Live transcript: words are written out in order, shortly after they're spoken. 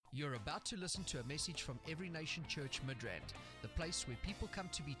You're about to listen to a message from Every Nation Church Midrand, the place where people come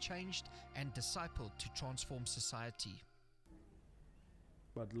to be changed and discipled to transform society.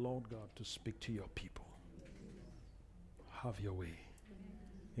 But Lord God, to speak to your people. Have your way.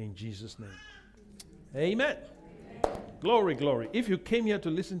 In Jesus' name. Amen. Glory, glory. If you came here to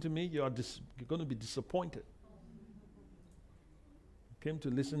listen to me, you're going to be disappointed. You came to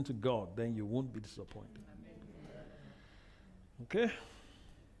listen to God, then you won't be disappointed. Okay?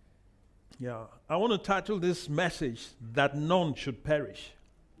 Yeah. I want to title this message, That None Should Perish.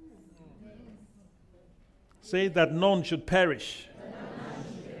 Say that none should perish.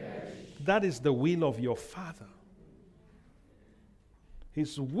 That is the will of your Father.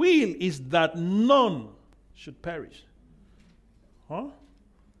 His will is that none should perish. Huh?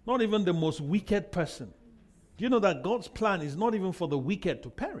 Not even the most wicked person. Do you know that God's plan is not even for the wicked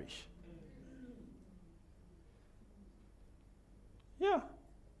to perish? Yeah.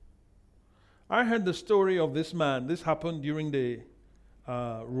 I heard the story of this man. This happened during the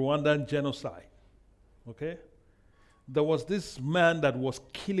Rwandan genocide. Okay? There was this man that was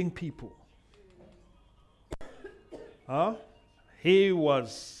killing people. He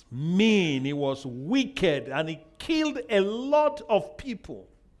was mean, he was wicked, and he killed a lot of people.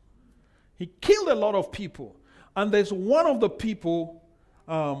 He killed a lot of people. And there's one of the people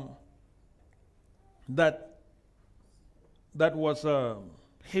that was,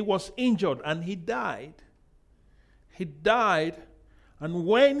 he was injured and he died. He died, and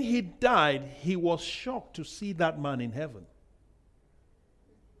when he died, he was shocked to see that man in heaven.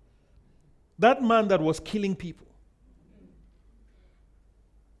 That man that was killing people.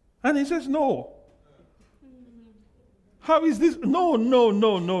 And he says, no. How is this?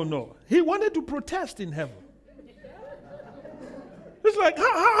 No. He wanted to protest in heaven. It's like,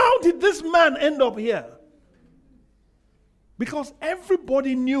 how did this man end up here? Because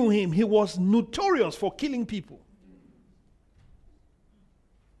everybody knew him. He was notorious for killing people.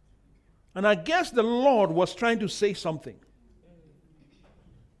 And I guess the Lord was trying to say something.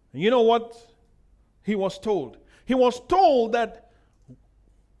 And you know what he was told? He was told that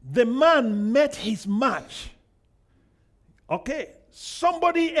the man met his match. Okay,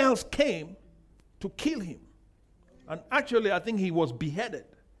 somebody else came to kill him. And actually, I think he was beheaded.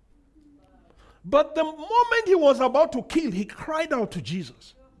 But the moment he was about to kill, he cried out to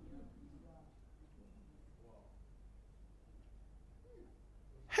Jesus.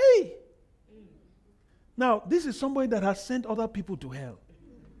 Hey! Now, this is somebody that has sent other people to hell.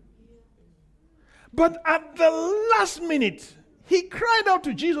 But at the last minute, he cried out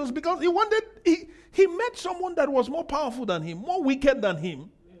to Jesus because he met someone that was more powerful than him, more wicked than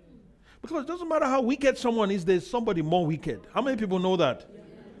him. Because it doesn't matter how wicked someone is, there's somebody more wicked. How many people know that?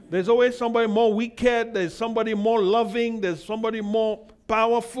 There's always somebody more wicked, there's somebody more loving, there's somebody more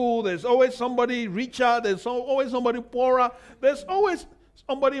powerful, there's always somebody richer, there's always somebody poorer, there's always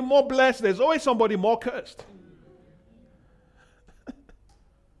somebody more blessed, there's always somebody more cursed.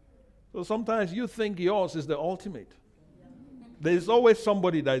 So sometimes you think yours is the ultimate. There's always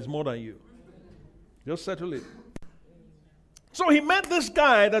somebody that is more than you. Just settle it. So he met this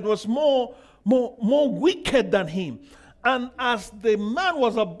guy that was more wicked than him. And as the man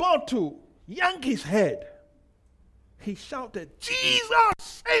was about to yank his head, he shouted, Jesus,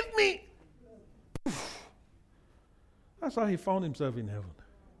 save me! That's how he found himself in heaven.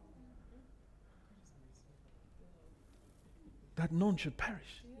 That none should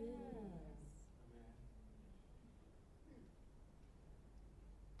perish.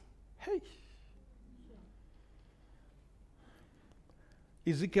 Hey.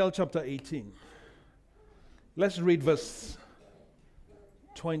 Ezekiel chapter 18. Let's read verse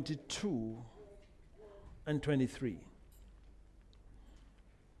 22 and 23.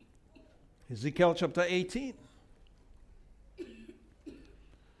 Ezekiel chapter 18.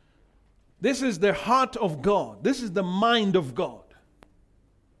 This is the heart of God. This is the mind of God.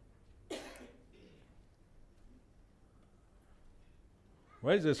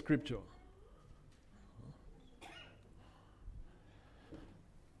 Where is the scripture?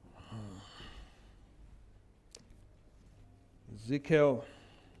 Ezekiel.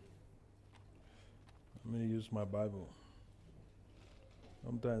 Let me use my Bible.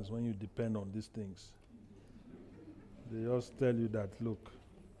 Sometimes when you depend on these things, they just tell you that, look,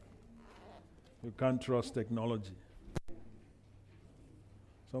 you can't trust technology.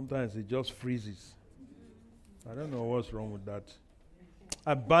 Sometimes it just freezes. I don't know what's wrong with that.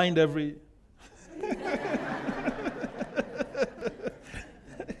 I bind every...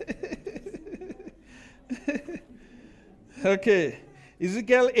 Okay,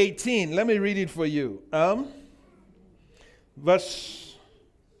 Ezekiel 18. Let me read it for you. Verse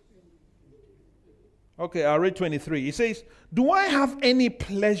Okay, I'll read 23. He says, do I have any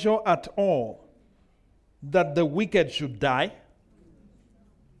pleasure at all that the wicked should die?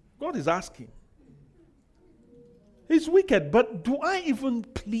 God is asking. He's wicked, but do I even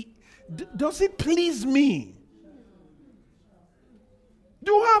does it please me?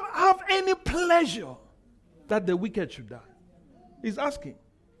 Do I have any pleasure that the wicked should die? He's asking.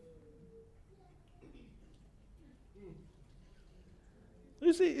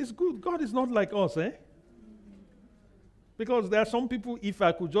 You see, it's good. God is not like us, eh? Because there are some people, if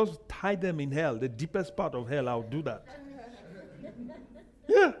I could just tie them in hell, the deepest part of hell, I would do that.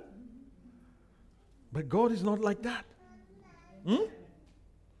 Yeah. But God is not like that.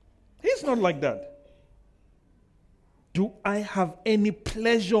 He's not like that. Do I have any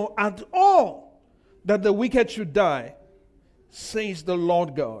pleasure at all that the wicked should die, says the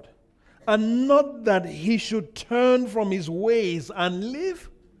Lord God, and not that he should turn from his ways and live?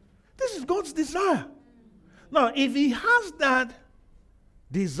 This is God's desire. Now, if he has that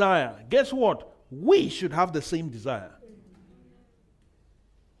desire, guess what? We should have the same desire.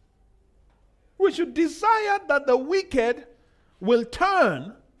 We should desire that the wicked will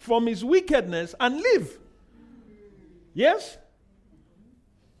turn from his wickedness and live. Yes?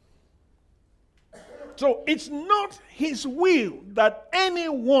 So it's not his will that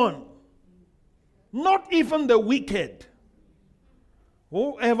anyone, not even the wicked,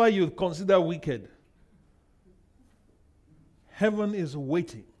 whoever you consider wicked, heaven is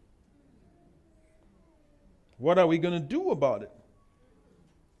waiting. What are we going to do about it?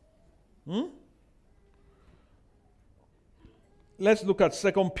 Let's look at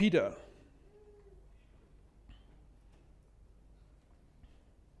 2 Peter.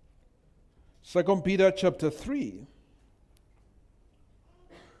 2 Peter chapter 3.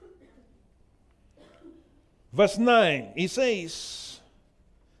 Verse 9, he says,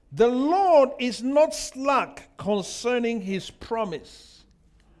 the Lord is not slack concerning his promise,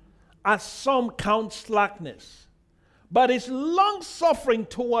 as some count slackness, but is long-suffering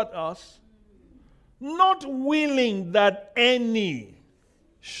toward us, not willing that any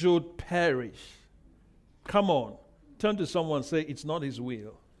should perish. Come on, turn to someone and say, it's not his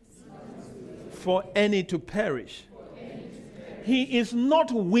will for any to perish. He is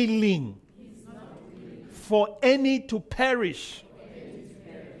not willing for any to perish.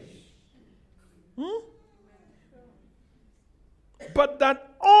 But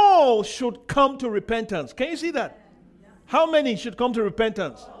that all should come to repentance. Can you see that? How many should come to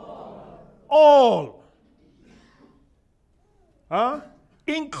repentance? All.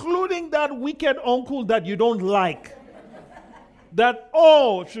 Including that wicked uncle that you don't like. That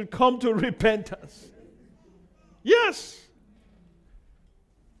all should come to repentance. Yes.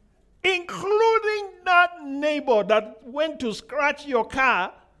 Including that neighbor that went to scratch your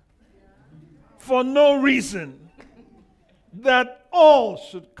car for no reason. That all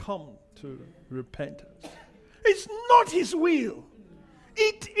should come to repentance. It's not his will.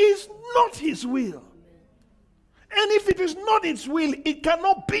 It is not his will. And if it is not his will, it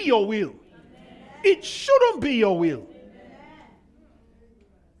cannot be your will. It shouldn't be your will.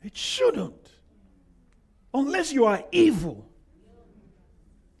 It shouldn't. Unless you are evil.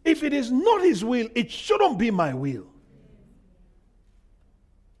 If it is not his will, it shouldn't be my will.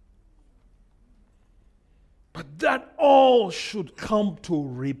 But that all should come to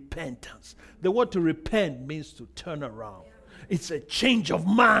repentance. The word to repent means to turn around. It's a change of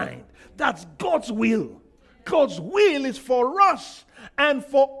mind. That's God's will. God's will is for us and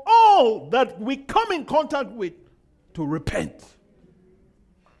for all that we come in contact with to repent.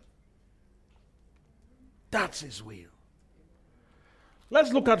 That's his will.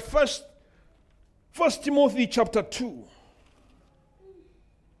 Let's look at First Timothy chapter 2.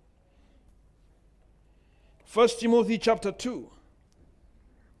 1 Timothy chapter 2.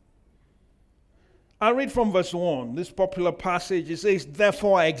 I read from verse 1, this popular passage. It says,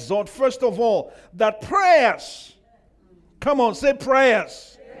 therefore I exhort first of all that prayers, come on, say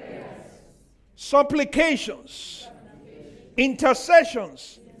prayers, supplications,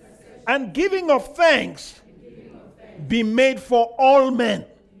 intercessions, and giving of thanks be made for all men,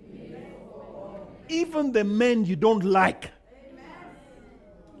 even the men you don't like.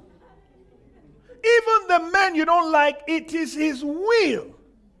 Even the men you don't like, it is his will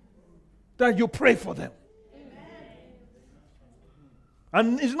that you pray for them.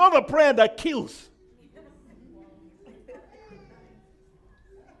 And it's not a prayer that kills.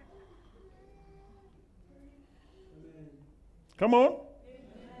 Come on.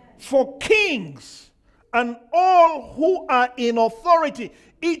 For kings and all who are in authority,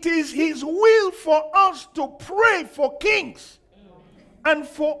 it is his will for us to pray for kings and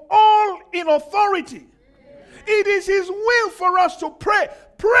for all in authority. It is His will for us to pray.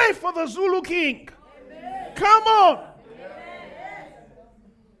 Pray for the Zulu king. Amen. Come on. Amen.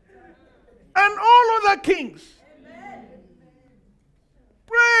 And all other kings. Amen.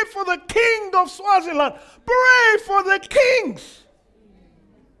 Pray for the king of Swaziland. Pray for the kings.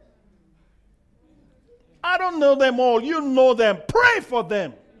 I don't know them all. You know them. Pray for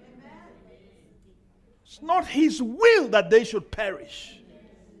them. It's not His will that they should perish.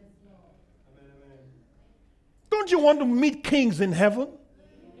 Don't you want to meet kings in heaven?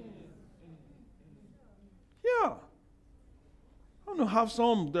 Yeah. I want to have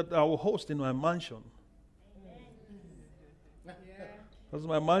some that I will host in my mansion. Because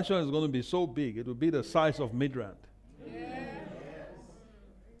my mansion is going to be so big, it will be the size of Midrand.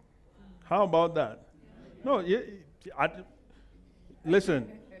 How about that? No, listen,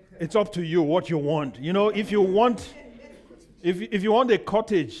 it's up to you what you want. You know, if you want a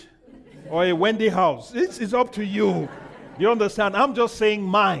cottage or a Wendy house, it's up to you. You understand? I'm just saying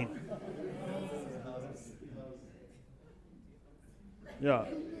mine. Yeah.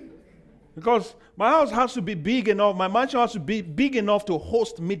 Because my house has to be big enough, my mansion has to be big enough to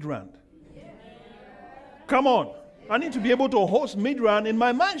host Midrand. Come on. I need to be able to host Midrand in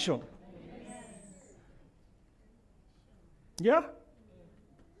my mansion. Yeah?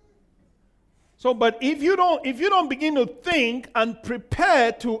 So, but if you don't begin to think and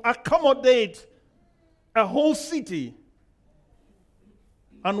prepare to accommodate a whole city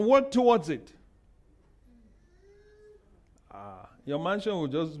and work towards it, your mansion will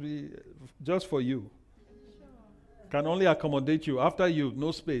just be just for you. Can only accommodate you. After you,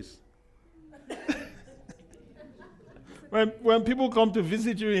 no space. When people come to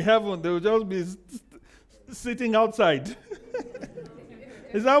visit you in heaven, they will just be sitting outside.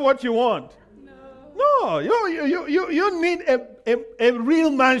 Is that what you want? No, you need a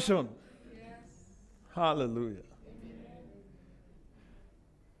real mansion. Yes. Hallelujah.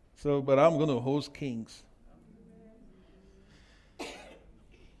 So, but I'm going to host kings.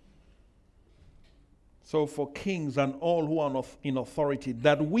 So for kings and all who are in authority,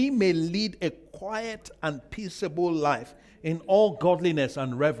 that we may lead a quiet and peaceable life in all godliness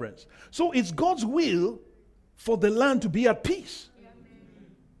and reverence. So it's God's will for the land to be at peace.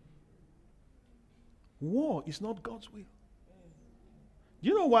 War is not God's will.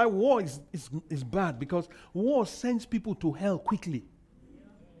 You know why war is bad? Because war sends people to hell quickly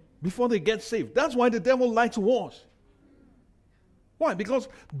before they get saved. That's why the devil likes wars. Why? Because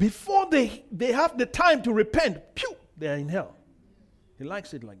before they have the time to repent, they are in hell. He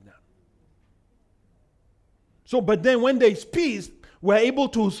likes it like that. So, but then when there is peace, we're able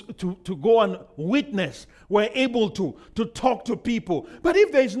to go and witness. We're able to talk to people. But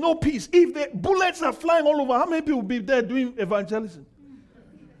if there is no peace, if the bullets are flying all over, how many people will be there doing evangelism?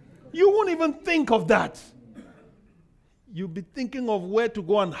 You won't even think of that. You'll be thinking of where to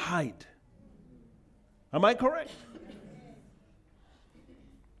go and hide. Am I correct?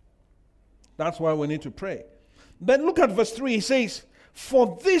 That's why we need to pray. Then look at verse 3. He says,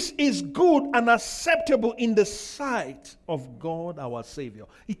 "For this is good and acceptable in the sight of God our Savior."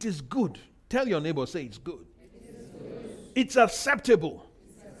 It is good. Tell your neighbor, say it's good. It's acceptable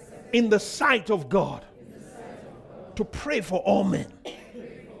in the sight of God to pray for all men.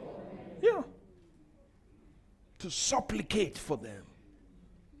 Yeah. To supplicate for them.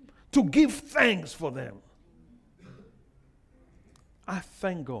 To give thanks for them. I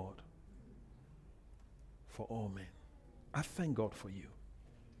thank God for all men. I thank God for you.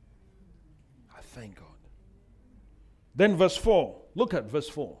 I thank God. Then verse 4. Look at verse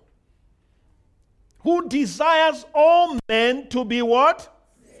 4. Who desires all men to be what?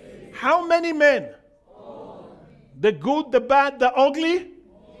 Saved. How many men? All. The good, the bad, the ugly?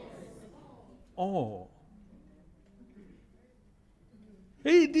 All.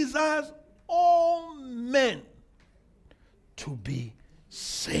 He desires all men to be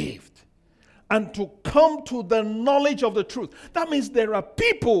saved and to come to the knowledge of the truth. That means there are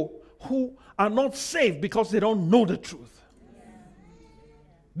people who are not saved because they don't know the truth.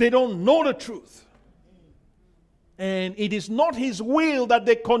 They don't know the truth. And it is not His will that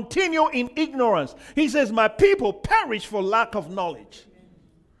they continue in ignorance. He says, my people perish for lack of knowledge.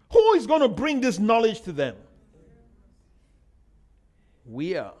 Who is going to bring this knowledge to them?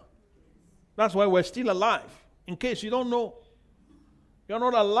 We are. That's why we're still alive. In case you don't know. You're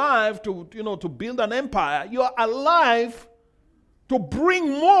not alive to build an empire. You are alive to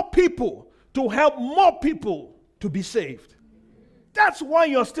bring more people, to help more people to be saved. That's why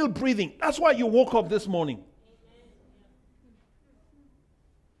you're still breathing. That's why you woke up this morning.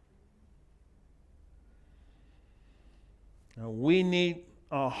 And we need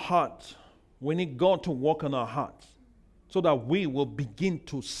our heart We need God to work on our hearts so that we will begin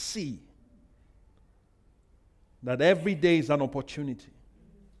to see that every day is an opportunity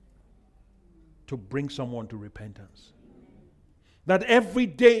to bring someone to repentance. That every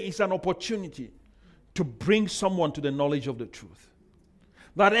day is an opportunity to bring someone to the knowledge of the truth.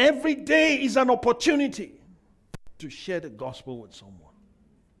 That every day is an opportunity to share the gospel with someone.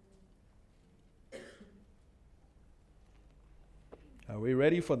 Are we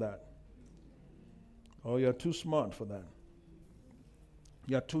ready for that? Oh, you're too smart for that.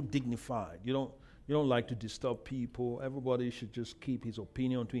 You're too dignified. You don't like to disturb people. Everybody should just keep his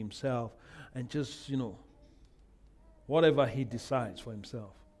opinion to himself and just, whatever he decides for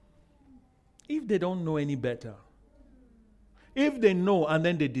himself. If they don't know any better, if they know and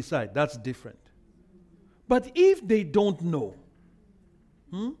then they decide, that's different. But if they don't know,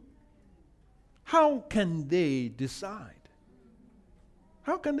 how can they decide?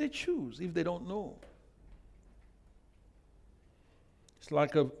 How can they choose if they don't know? It's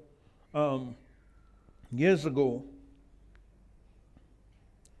like years ago,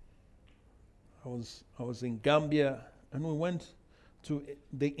 I was in Gambia and we went to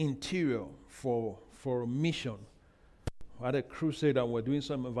the interior for a mission. We had a crusade and we're doing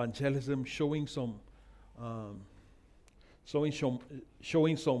some evangelism, showing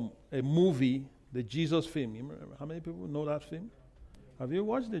a movie, the Jesus film. You remember, how many people know that film? Have you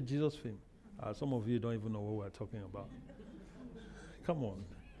watched the Jesus film? Some of you don't even know what we're talking about. Come on.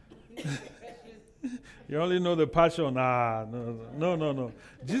 You only know the Passion. No.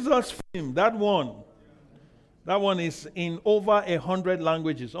 Jesus film, that one is in over 100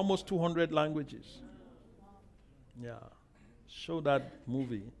 languages, almost 200 languages. Yeah. Show that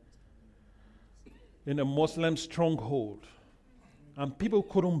movie in a Muslim stronghold. And people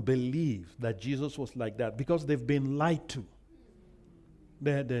couldn't believe that Jesus was like that because they've been lied to.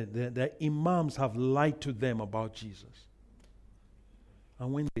 The imams have lied to them about Jesus.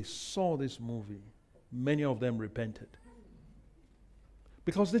 And when they saw this movie, many of them repented.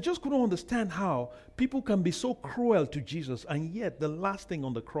 Because they just couldn't understand how people can be so cruel to Jesus, and yet the last thing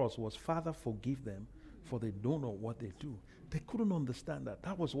on the cross was, Father, forgive them, for they don't know what they do. They couldn't understand that.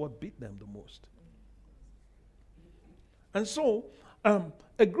 That was what beat them the most. And so,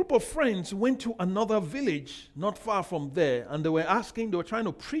 a group of friends went to another village not far from there, and they were trying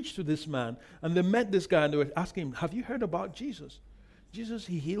to preach to this man, and they met this guy, and they were asking him, have you heard about Jesus? Jesus,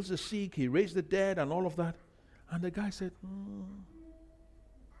 he heals the sick, he raised the dead, and all of that. And the guy said,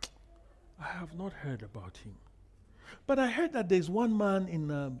 I have not heard about him. But I heard that there's one man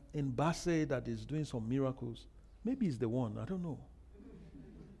in Basse that is doing some miracles. Maybe he's the one, I don't know.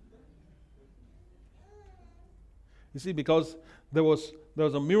 You see, because there was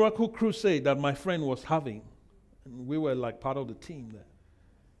a miracle crusade that my friend was having, and we were like part of the team there.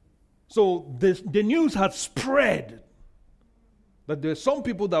 So the news had spread that there were some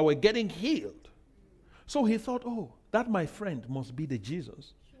people that were getting healed. So he thought, that my friend must be the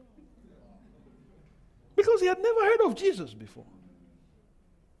Jesus. Because he had never heard of Jesus before.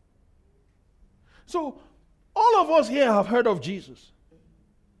 So all of us here have heard of Jesus.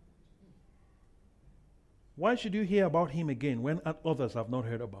 Why should you hear about him again when others have not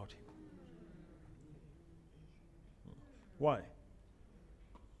heard about him? Why?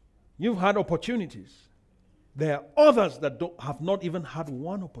 You've had opportunities. There are others that have not even had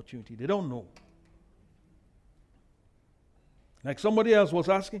one opportunity. They don't know. Like somebody else was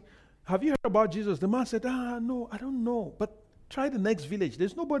asking, have you heard about Jesus? The man said, no, I don't know. But try the next village.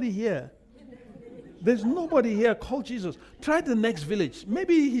 There's nobody here. There's nobody here called Jesus. Try the next village.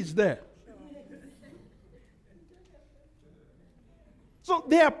 Maybe he's there. So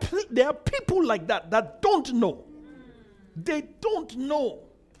there are people like that don't know. They don't know.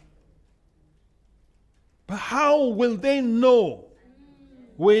 But how will they know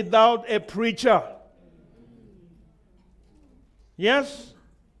without a preacher? Yes?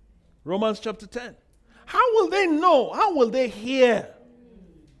 Romans chapter 10. How will they know? How will they hear?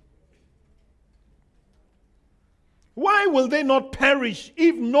 Why will they not perish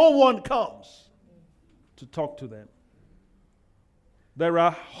if no one comes to talk to them? There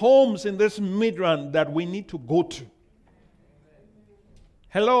are homes in this Midrand that we need to go to.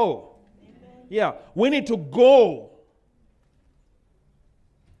 Hello? Yeah, we need to go.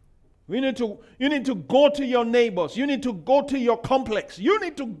 You need to go to your neighbors. You need to go to your complex. You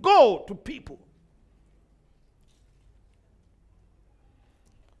need to go to people.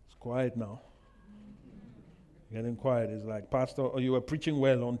 It's quiet now. Getting quiet is like, Pastor, you were preaching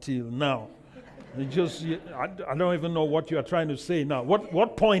well until now. I don't even know what you are trying to say now.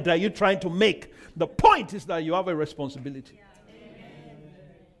 What point are you trying to make? The point is that you have a responsibility.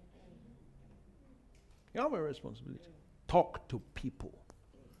 You have a responsibility. Talk to people.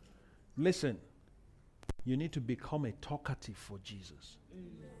 Listen, you need to become a talkative for Jesus.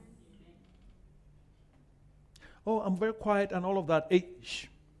 Oh, I'm very quiet and all of that. Hey, shh.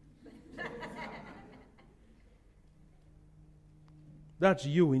 That's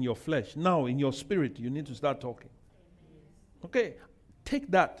you in your flesh. Now, in your spirit, you need to start talking. Okay, take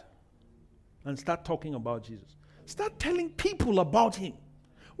that and start talking about Jesus. Start telling people about him.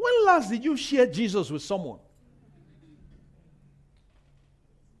 When last did you share Jesus with someone?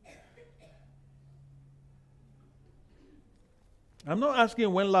 I'm not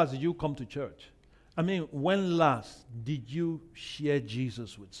asking when last did you come to church. I mean, when last did you share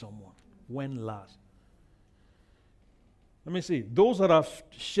Jesus with someone? When last? Let me see. Those that have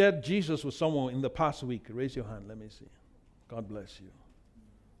shared Jesus with someone in the past week, raise your hand. Let me see. God bless you.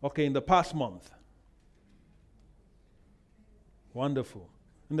 Okay, in the past month. Wonderful.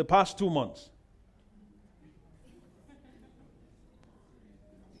 In the past 2 months.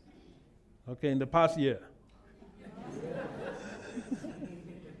 Okay, in the past year.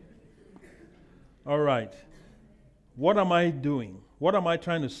 All right. What am I doing? What am I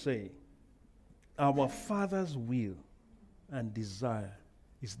trying to say? Our Father's will and desire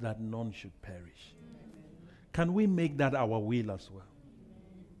is that none should perish. Can we make that our will as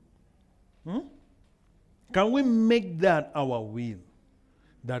well? Can we make that our will,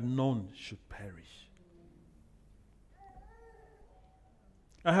 that none should perish?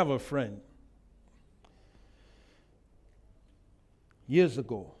 I have a friend. Years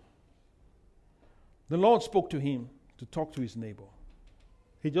ago, the Lord spoke to him to talk to his neighbor.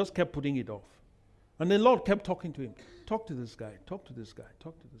 He just kept putting it off. And the Lord kept talking to him. Talk to this guy, talk to this guy,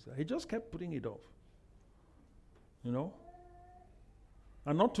 talk to this guy. He just kept putting it off. You know?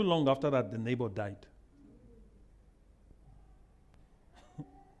 And not too long after that, the neighbor died.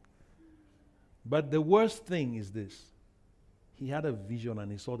 But the worst thing is this. He had a vision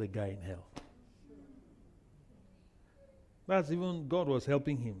and he saw the guy in hell. That's even, God was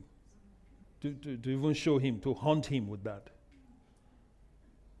helping him to even show him, to haunt him with that.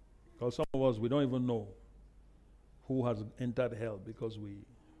 Because some of us, we don't even know who has entered hell because we're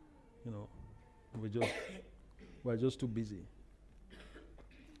just too busy.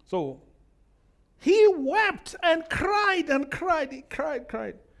 So, he wept and cried and cried. He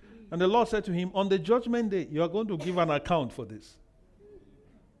cried. And the Lord said to him, on the judgment day, you are going to give an account for this.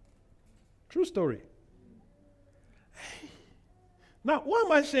 True story. Now, why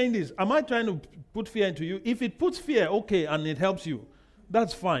am I saying this? Am I trying to put fear into you? If it puts fear, okay, and it helps you,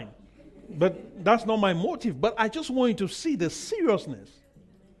 that's fine. But that's not my motive. But I just want you to see the seriousness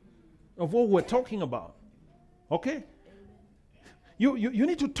of what we're talking about. Okay? You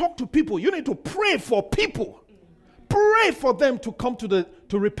need to talk to people. You need to pray for people. Pray for them to come to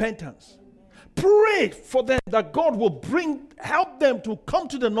repentance. Pray for them that God will help them to come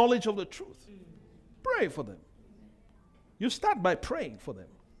to the knowledge of the truth. Pray for them. You start by praying for them.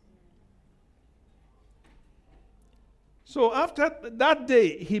 So after that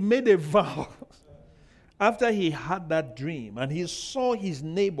day, he made a vow. After he had that dream and he saw his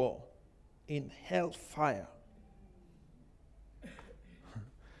neighbor in hellfire.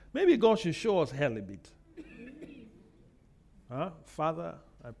 Maybe God should show us hell a bit. Father,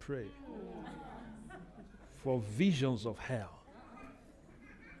 I pray for visions of hell,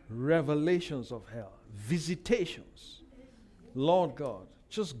 revelations of hell, visitations. Lord God,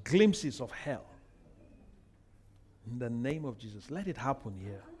 just glimpses of hell. In the name of Jesus, let it happen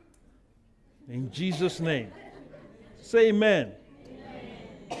here. In Jesus' name. Say amen.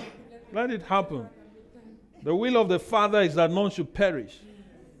 Amen. Let it happen. The will of the Father is that none should perish.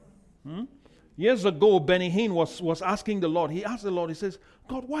 Years ago, Benny Hinn was asking the Lord. He asked the Lord, he says,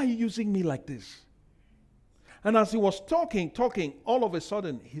 God, why are you using me like this? And as he was talking, all of a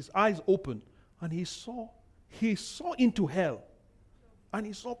sudden, his eyes opened and he saw into hell. And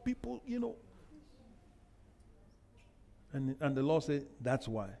he saw people, And the Lord said, that's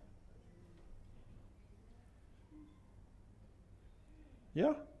why.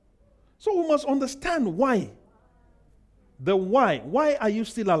 Yeah? So we must understand why. The why. Why are you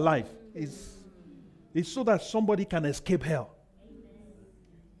still alive? Is so that somebody can escape hell.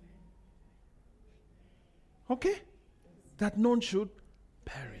 Okay? That none should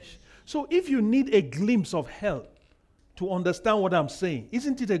perish. So if you need a glimpse of hell to understand what I'm saying,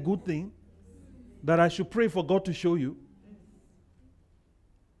 isn't it a good thing that I should pray for God to show you?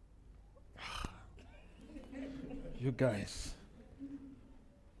 You guys.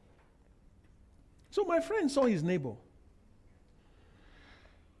 So my friend saw his neighbor.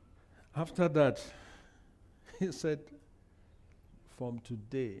 After that, he said, from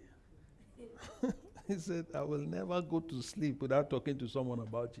today, He said, I will never go to sleep without talking to someone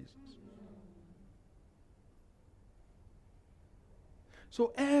about Jesus.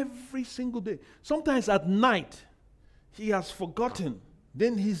 So every single day, sometimes at night, he has forgotten.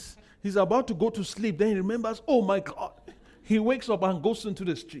 Then he's about to go to sleep. Then he remembers, oh my God. He wakes up and goes into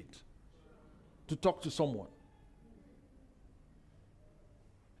the street to talk to someone.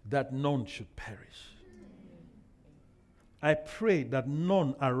 That none should perish. I pray that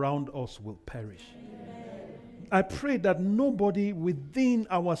none around us will perish. I pray that nobody within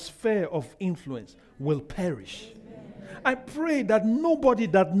our sphere of influence will perish. I pray that nobody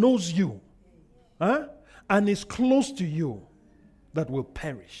that knows you and is close to you that will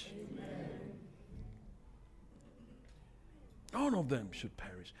perish. None of them should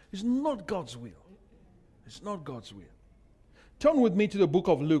perish. It's not God's will. It's not God's will. Turn with me to the book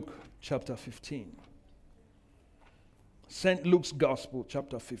of Luke, chapter 15. St. Luke's Gospel,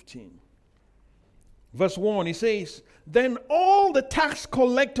 chapter 15. Verse 1, he says, Then all the tax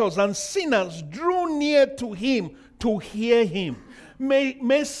collectors and sinners drew near to him to hear him.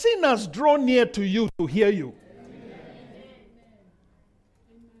 May sinners draw near to you to hear you.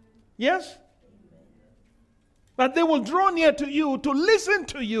 Yes? That they will draw near to you, to listen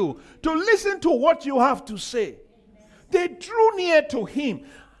to what you have to say. They drew near to him.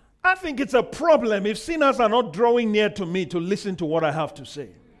 I think it's a problem if sinners are not drawing near to me to listen to what I have to say.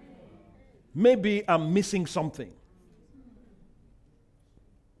 Maybe I'm missing something.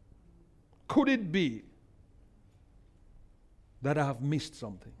 Could it be that I have missed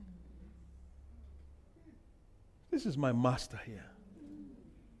something? This is my master here.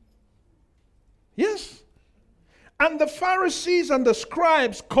 Yes. And the Pharisees and the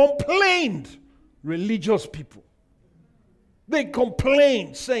scribes complained, religious people. They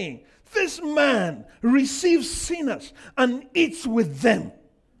complained, saying, This man receives sinners and eats with them.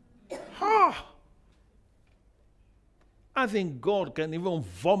 I think God can even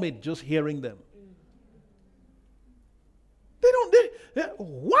vomit just hearing them.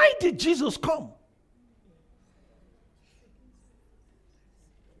 Why did Jesus come?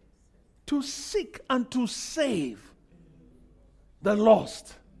 To seek and to save the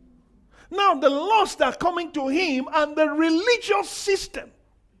lost. Now the lost are coming to him, and the religious system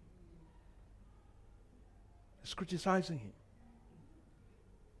is criticizing him.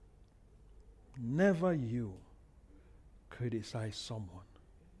 Never you criticize someone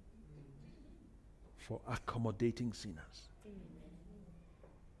for accommodating sinners.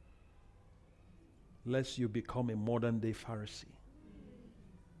 Lest you become a modern day Pharisee.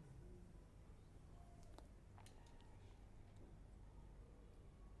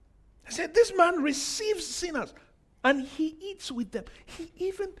 I said, this man receives sinners and he eats with them. He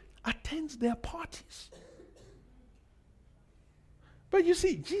even attends their parties. But you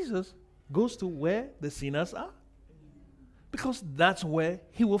see, Jesus goes to where the sinners are because that's where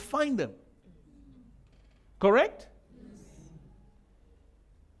he will find them. Correct?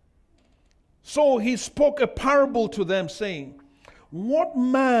 So he spoke a parable to them, saying, What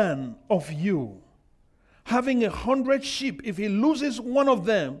man of you, having 100 sheep, if he loses one of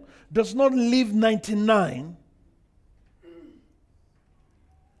them, does not leave 99?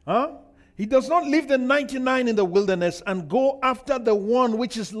 He does not leave the 99 in the wilderness and go after the one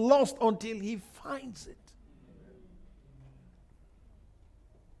which is lost until he finds it.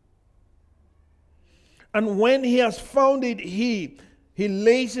 And when he has found it, he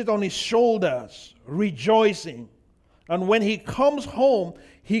lays it on his shoulders, rejoicing. And when he comes home,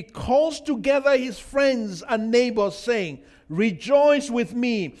 he calls together his friends and neighbors, saying, Rejoice with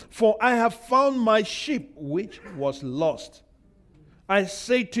me, for I have found my sheep which was lost. I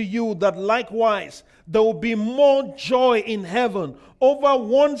say to you that likewise there will be more joy in heaven over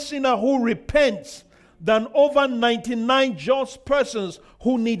one sinner who repents than over 99 just persons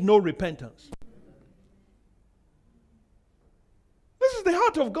who need no repentance. This is the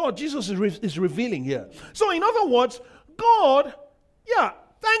heart of God Jesus is revealing here. So in other words, God,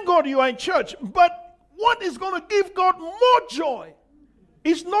 thank God you are in church, but what is going to give God more joy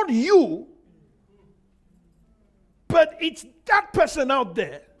is not you, but it's that person out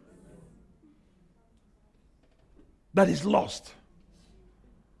there that is lost.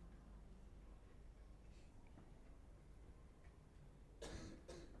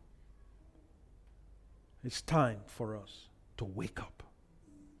 It's time for us to wake up.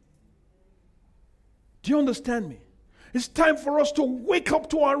 Do you understand me? It's time for us to wake up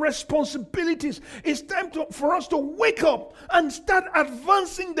to our responsibilities. It's time for us to wake up and start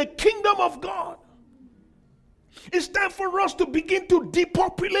advancing the kingdom of God. It's time for us to begin to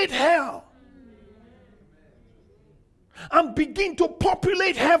depopulate hell. and begin to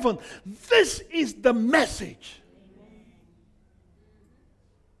populate heaven. This is the message.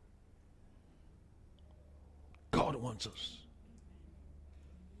 God wants us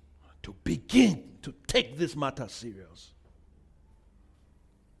to begin to take this matter serious.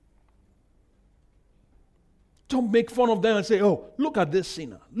 Don't make fun of them and say, oh, look at this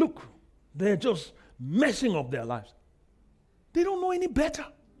sinner. Look, they're just messing up their lives. They don't know any better.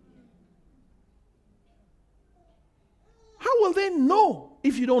 How will they know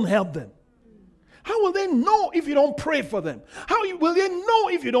if you don't help them? How will they know if you don't pray for them? How will they know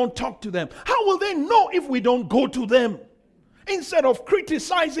if you don't talk to them? How will they know if we don't go to them? Instead of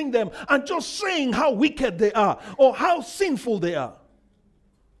criticizing them and just saying how wicked they are or how sinful they are.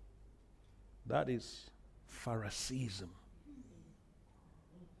 That is Phariseeism.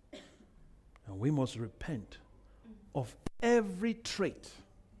 And we must repent of every trait,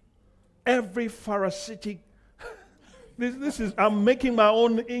 every Pharisaic. This is, I'm making my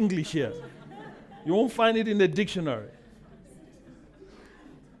own English here. You won't find it in the dictionary.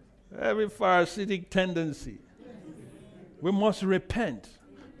 Every Pharisaic tendency. We must repent.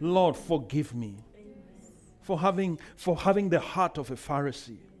 Lord, forgive me for having the heart of a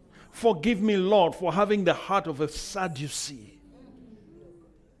Pharisee. Forgive me, Lord, for having the heart of a Sadducee.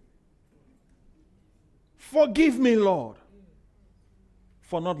 Forgive me, Lord,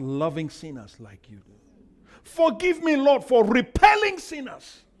 for not loving sinners like you do. Forgive me, Lord, for repelling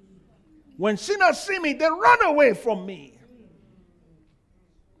sinners. When sinners see me, they run away from me.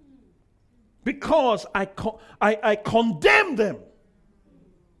 Because I condemn them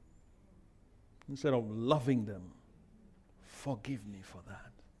instead of loving them. Forgive me for that.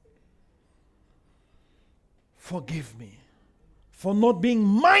 Forgive me for not being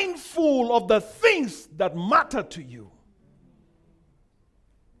mindful of the things that matter to you.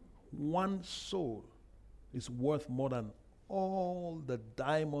 One soul is worth more than all the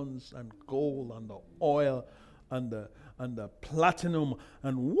diamonds and gold and the oil and the platinum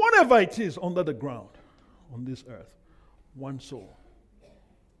and whatever it is under the ground on this earth. One soul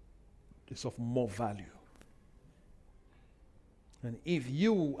is of more value. And if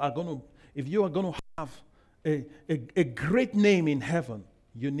you are going to have a great name in heaven,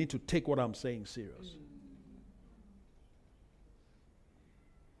 you need to take what I'm saying serious.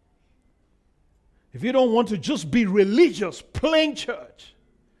 If you don't want to just be religious, playing church,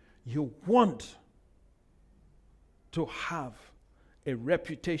 you want to have a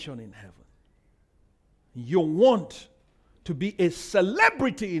reputation in heaven. You want to be a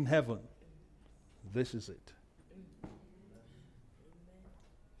celebrity in heaven. This is it.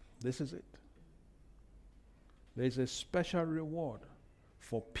 This is it. There's a special reward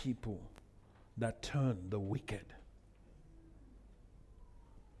for people that turn the wicked,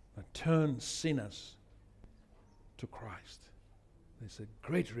 that turn sinners to Christ. There's a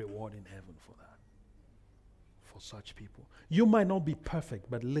great reward in heaven for that, for such people. You might not be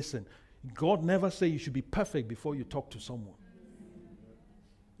perfect, but listen, God never said you should be perfect before you talk to someone.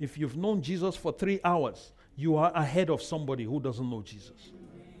 If you've known Jesus for 3 hours, you are ahead of somebody who doesn't know Jesus.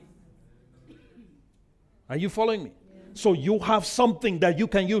 Are you following me? So you have something that you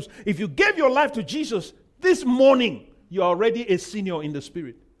can use. If you gave your life to Jesus this morning, you're already a senior in the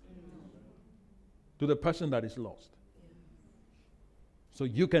spirit to the person that is lost. So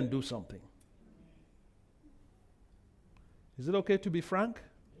you can do something. Is it okay to be frank?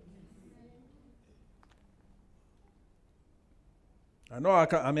 I know I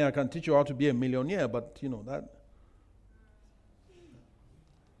can teach you how to be a millionaire, but you know that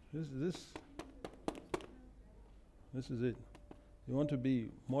this is it. You want to be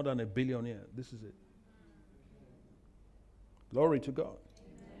more than a billionaire, this is it. Glory to God.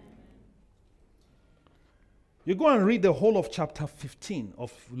 You go and read the whole of chapter 15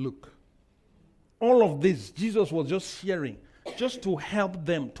 of Luke. All of this, Jesus was just sharing, just to help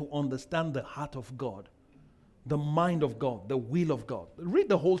them to understand the heart of God, the mind of God, the will of God. Read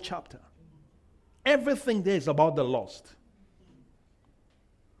the whole chapter. Everything there is about the lost.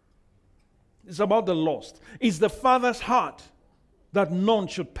 It's about the lost. It's the Father's heart that none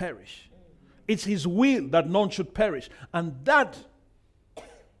should perish. It's His will that none should perish. And that,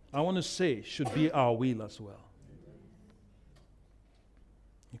 I want to say, should be our will as well.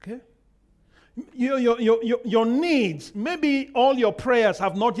 Okay? Your needs, maybe all your prayers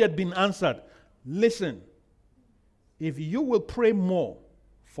have not yet been answered. Listen, if you will pray more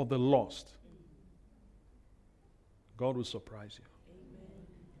for the lost, God will surprise you.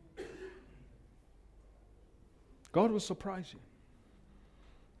 God will surprise you.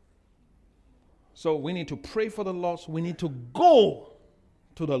 So we need to pray for the lost. We need to go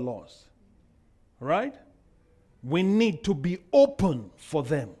to the lost. Right? we need to be open for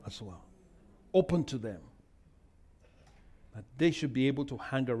them as well. Open to them. That they should be able to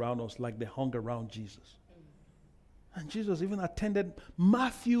hang around us like they hung around Jesus. And Jesus even attended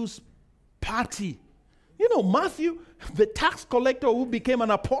Matthew's party. You know, Matthew, the tax collector who became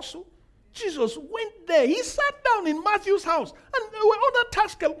an apostle, Jesus went there. He sat down in Matthew's house. And there were other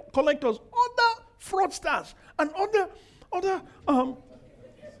tax collectors, other fraudsters, and other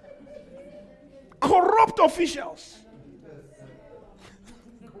corrupt officials.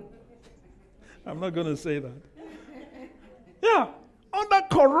 I'm not going to say that. Yeah, other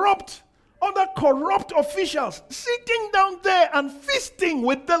corrupt officials sitting down there and feasting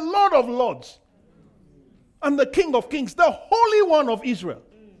with the Lord of Lords and the King of Kings, the Holy One of Israel.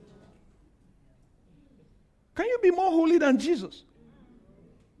 Can you be more holy than Jesus?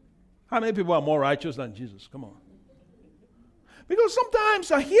 How many people are more righteous than Jesus? Come on. Because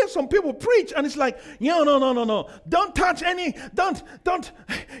sometimes I hear some people preach and it's like, no. Don't touch any, don't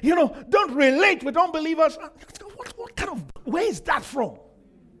relate with unbelievers. What kind of, where is that from?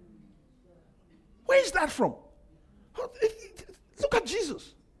 Where is that from? Look at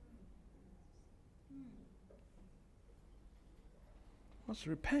Jesus. Let's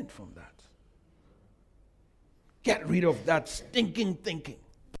repent from that. Get rid of that stinking thinking.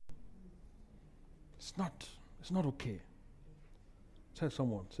 It's not okay. Tell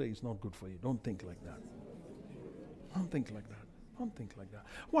someone, say it's not good for you. Don't think like that. Don't think like that. Don't think like that.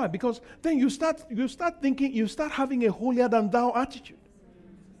 Why? Because then you start thinking, you start having a holier than thou attitude.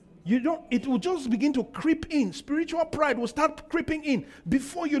 It will just begin to creep in. Spiritual pride will start creeping in.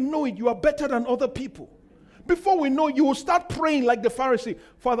 Before you know it, you are better than other people. Before we know, you will start praying like the Pharisee.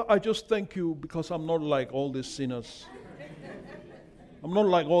 Father, I just thank you because I'm not like all these sinners. I'm not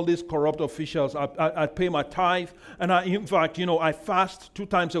like all these corrupt officials. I pay my tithe, and I fast 2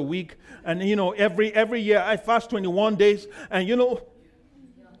 times a week, and every year I fast 21 days, and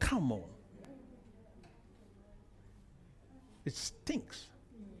come on. It stinks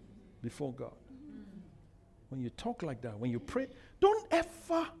before God. When you talk like that, when you pray, don't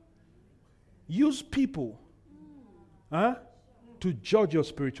ever use people to judge your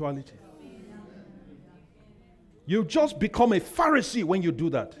spirituality. You just become a Pharisee when you do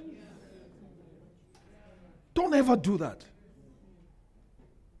that. Don't ever do that.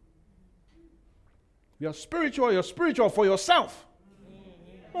 You're spiritual for yourself.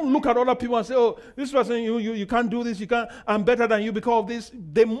 Don't look at other people and say, oh, this person, you can't do this, I'm better than you because of this.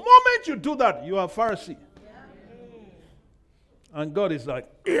 The moment you do that, you are a Pharisee. And God is like,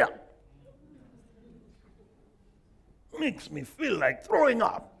 yeah. Makes me feel like throwing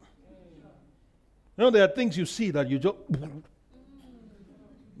up. There are things you see that you just...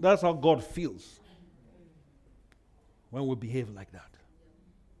 That's how God feels when we behave like that.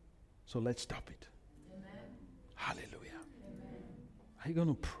 So let's stop it. Amen. Hallelujah. Amen. Are you going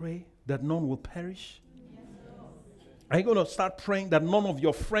to pray that none will perish? Yes. Are you going to start praying that none of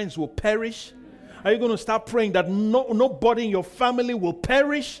your friends will perish? Are you going to start praying that nobody in your family will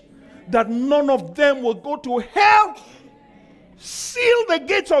perish? That none of them will go to hell? Seal the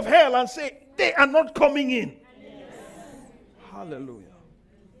gates of hell and say, they are not coming in. Yes. Hallelujah.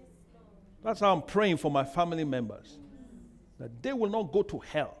 That's how I'm praying for my family members. That they will not go to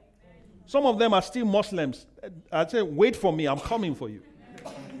hell. Some of them are still Muslims. I say, wait for me, I'm coming for you.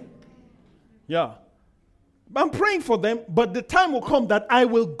 Yeah. I'm praying for them, but the time will come that I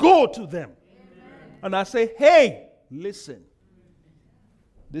will go to them. And I say, hey, listen.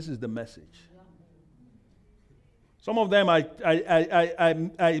 This is the message. Some of them,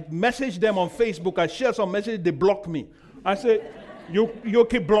 I message them on Facebook. I share some message. They block me. I say, you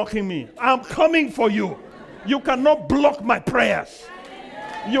keep blocking me. I'm coming for you. You cannot block my prayers.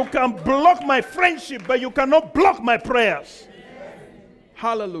 You can block my friendship, but you cannot block my prayers.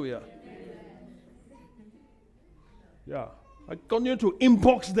 Hallelujah. Yeah. I continue to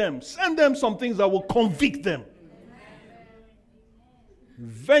inbox them. Send them some things that will convict them.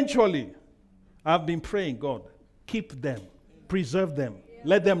 Eventually, I've been praying, God, keep them, preserve them,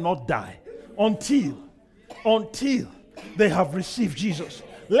 let them not die until they have received Jesus.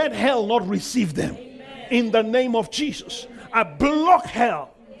 Let hell not receive them. In the name of Jesus, I block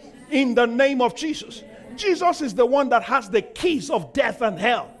hell in the name of Jesus. Jesus is the one that has the keys of death and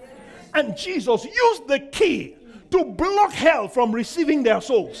hell. And Jesus used the key to block hell from receiving their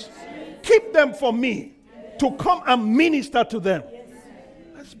souls. Keep them for me to come and minister to them.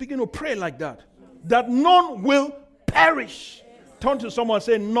 Let's begin to pray like that. That none will perish. Turn to someone and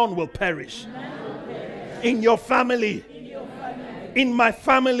say, none will perish. In your family. In my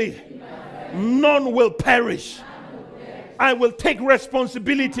family. None will perish. I will take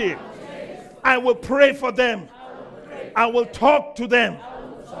responsibility. I will pray for them. I will talk to them.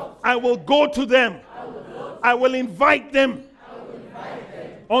 I will go to them. I will invite them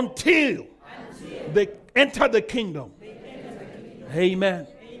until they enter the kingdom. Amen.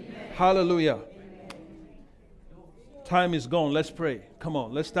 Hallelujah. Time is gone. Let's pray. Come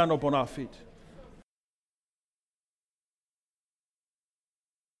on, let's stand up on our feet.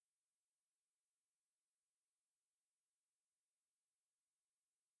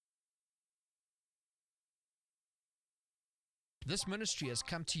 This ministry has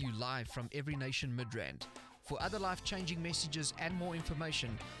come to you live from Every Nation Midrand. For other life-changing messages and more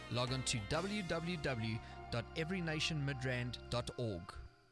information, log on to www.everynationmidrand.org.